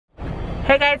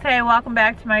guys, hey, welcome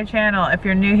back to my channel. If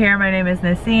you're new here, my name is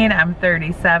Nacine. I'm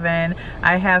 37.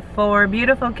 I have 4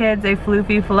 beautiful kids, a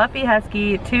floofy fluffy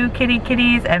husky, 2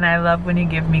 kitties, and I love when you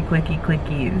give me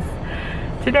clickies.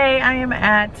 Today I am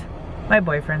at my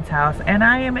boyfriend's house and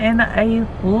I am in a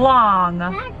long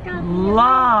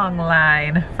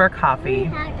line for coffee.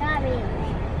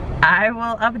 I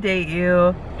will update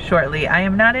you shortly. I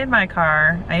am not in my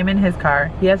car. I am in his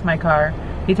car. He has my car.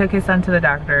 He took his son to the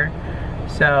doctor.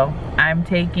 So I'm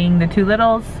taking the 2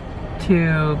 littles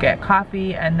to get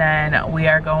coffee, and then we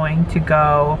are going to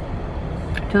go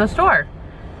to the store.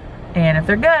 And if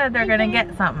they're good, they're gonna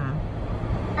get something.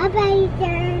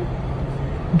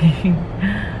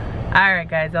 Alright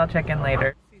guys, I'll check in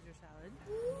later. Caesar salad.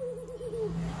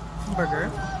 Burger.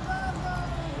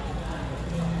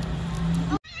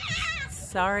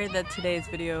 Sorry that today's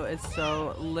video is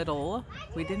so little.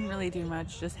 We didn't really do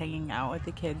much, just hanging out with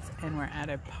the kids, and we're at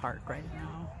a park right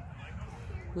now.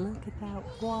 Look at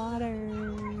that water.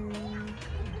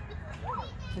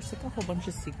 There's like a whole bunch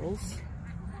of seagulls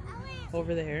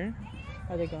over there.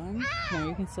 Are they gone? No,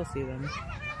 you can still see them.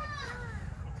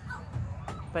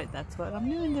 But that's what I'm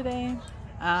doing today.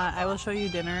 I will show you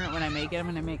dinner when I make it. I'm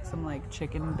gonna make some like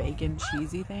chicken bacon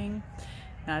cheesy thing.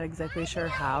 Not exactly sure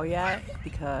how yet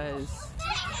because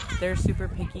they're super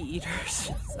picky eaters,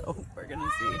 so we're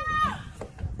gonna see.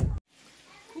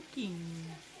 Cooking.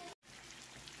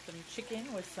 Some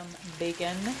chicken with some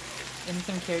bacon and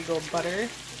some Kerrygold butter,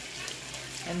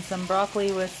 and some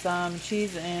broccoli with some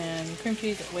cheese and cream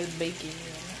cheese with bacon.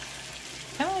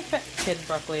 Kind of like fat kid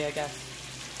broccoli, I guess.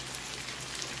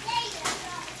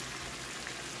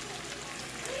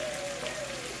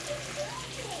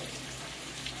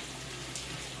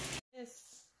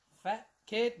 Fat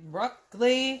kid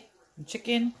broccoli and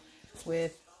chicken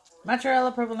with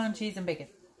mozzarella, provolone cheese, and bacon.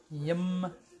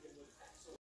 Yum.